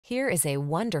Here is a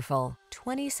wonderful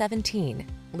 2017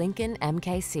 Lincoln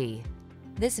MKC.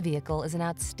 This vehicle is an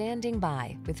outstanding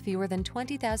buy with fewer than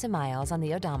 20,000 miles on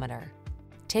the odometer.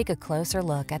 Take a closer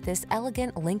look at this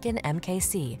elegant Lincoln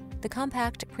MKC, the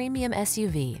compact premium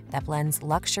SUV that blends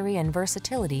luxury and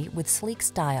versatility with sleek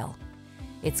style.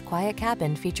 Its quiet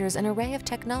cabin features an array of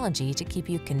technology to keep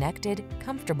you connected,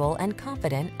 comfortable, and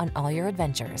confident on all your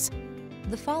adventures.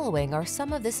 The following are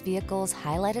some of this vehicle's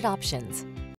highlighted options: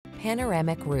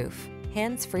 panoramic roof,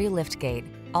 hands-free liftgate,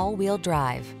 all-wheel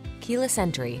drive, keyless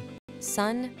entry,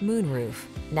 sun, moonroof,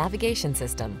 navigation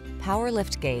system, power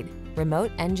liftgate,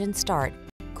 remote engine start,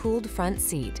 cooled front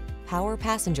seat, power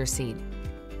passenger seat.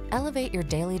 Elevate your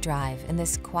daily drive in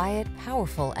this quiet,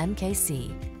 powerful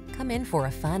MKC. Come in for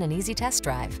a fun and easy test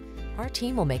drive. Our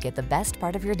team will make it the best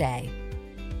part of your day.